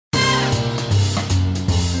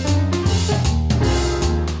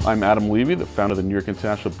I'm Adam Levy, the founder of the New York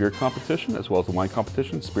International Beer Competition, as well as the wine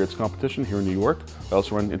competition, spirits competition here in New York. I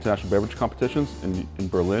also run international beverage competitions in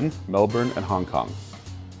Berlin, Melbourne, and Hong Kong.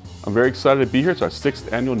 I'm very excited to be here. It's our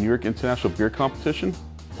 6th annual New York International Beer Competition.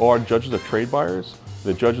 All our judges are trade buyers.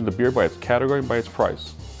 They're judging the beer by its category and by its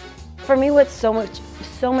price. For me, what's so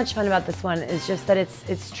much fun about this one is just that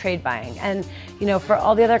it's trade buying. And you know, for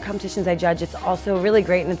all the other competitions I judge, it's also really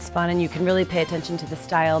great and it's fun and you can really pay attention to the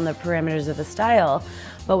style and the parameters of the style.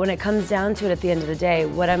 But when it comes down to it at the end of the day,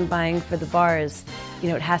 what I'm buying for the bars, you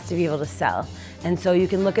know, it has to be able to sell. And so you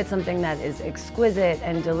can look at something that is exquisite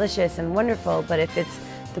and delicious and wonderful, but if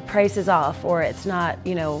the price is off or it's not,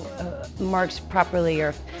 you know, marked properly, or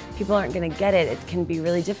if people aren't going to get it, it can be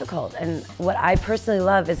really difficult. And what I personally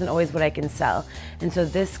love isn't always what I can sell. And so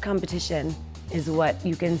this competition is what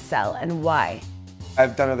you can sell and why.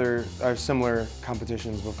 I've done other similar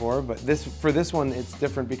competitions before, but for this one it's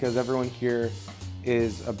different because everyone here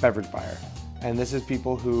is a beverage buyer. And this is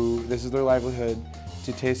people who, this is their livelihood,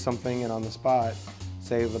 to taste something and on the spot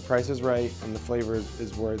say the price is right and the flavor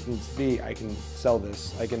is where it needs to be. I can sell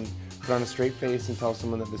this. I can put on a straight face and tell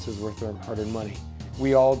someone that this is worth their hard-earned money.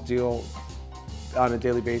 We all deal on a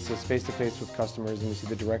daily basis, face-to-face with customers, and we see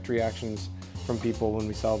the direct reactions from people when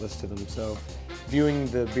we sell this to them. So viewing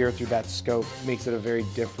the beer through that scope makes it a very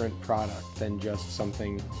different product than just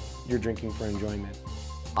something you're drinking for enjoyment.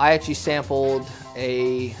 I actually sampled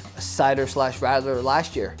a cider / radler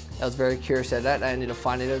last year. I was very curious at that. I ended up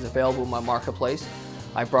finding it was available in my marketplace.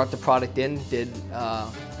 I brought the product in, did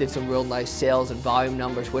some real nice sales and volume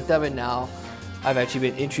numbers with them, and now I've actually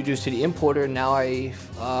been introduced to the importer, and now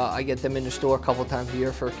I get them in the store a couple times a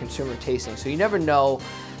year for consumer tasting. So you never know,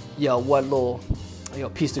 you know, what little, you know,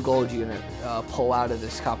 piece of gold you're gonna pull out of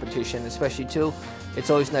this competition. Especially too, it's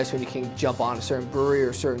always nice when you can jump on a certain brewery or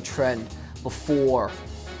a certain trend before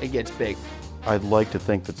it gets big. I'd like to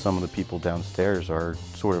think that some of the people downstairs are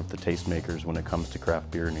sort of the tastemakers when it comes to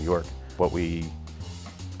craft beer in New York. What we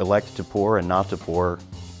elect to pour and not to pour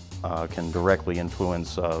can directly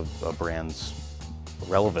influence a brand's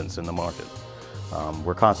relevance in the market.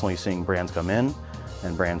 We're constantly seeing brands come in,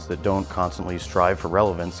 and brands that don't constantly strive for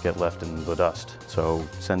relevance get left in the dust. So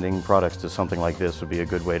sending products to something like this would be a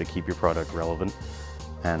good way to keep your product relevant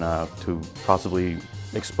and to possibly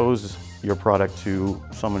expose your product to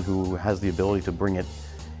someone who has the ability to bring it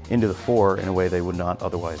into the fore in a way they would not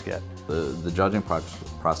otherwise get. The judging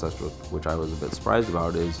process, which I was a bit surprised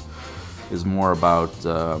about, is more about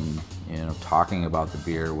you know, talking about the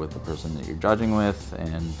beer with the person that you're judging with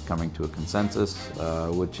and coming to a consensus,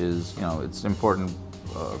 which is, you know, it's important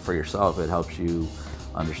for yourself. It helps you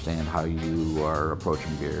understand how you are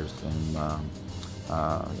approaching beers and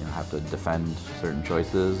you know, have to defend certain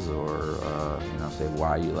choices or you know, say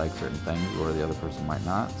why you like certain things where the other person might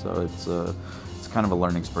not. So it's kind of a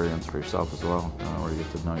learning experience for yourself as well, where you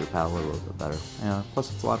get to know your palate a little bit better. Yeah,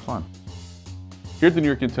 plus it's a lot of fun. Here at the New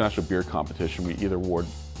York International Beer Competition, we either award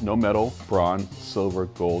no medal, bronze, silver,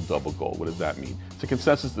 gold, double gold. What does that mean? It's a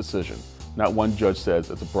consensus decision. Not one judge says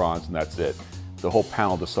it's a bronze and that's it. The whole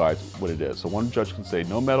panel decides what it is. So one judge can say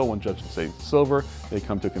no medal, one judge can say silver, they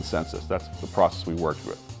come to a consensus. That's the process we worked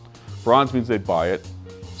with. Bronze means they buy it,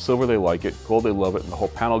 silver they like it, gold they love it, and the whole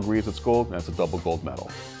panel agrees it's gold, and that's a double gold medal.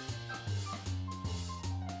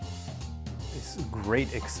 It's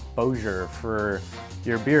great exposure for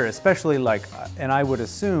your beer, especially like, and I would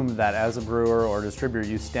assume that as a brewer or distributor,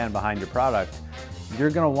 you stand behind your product. You're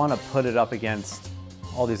gonna wanna put it up against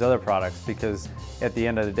all these other products, because at the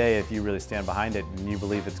end of the day, if you really stand behind it and you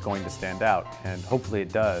believe it's going to stand out, and hopefully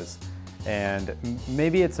it does, and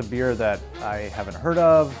maybe it's a beer that I haven't heard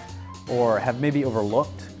of or have maybe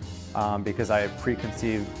overlooked because I have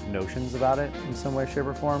preconceived notions about it in some way, shape,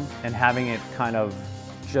 or form, and having it kind of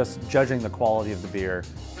just judging the quality of the beer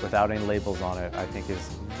without any labels on it, I think is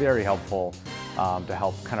very helpful to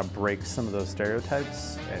help kind of break some of those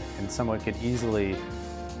stereotypes, and someone could easily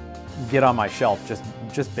get on my shelf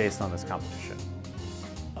just based on this competition.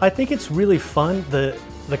 I think it's really fun. The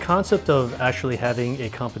concept of actually having a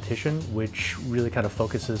competition which really kind of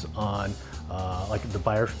focuses on like the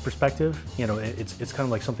buyer's perspective, you know, it's kind of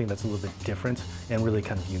like something that's a little bit different and really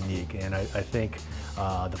kind of unique. And I think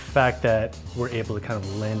the fact that we're able to kind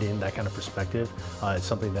of lend in that kind of perspective is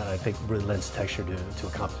something that I think really lends texture to a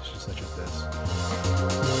competition such as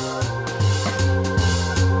this.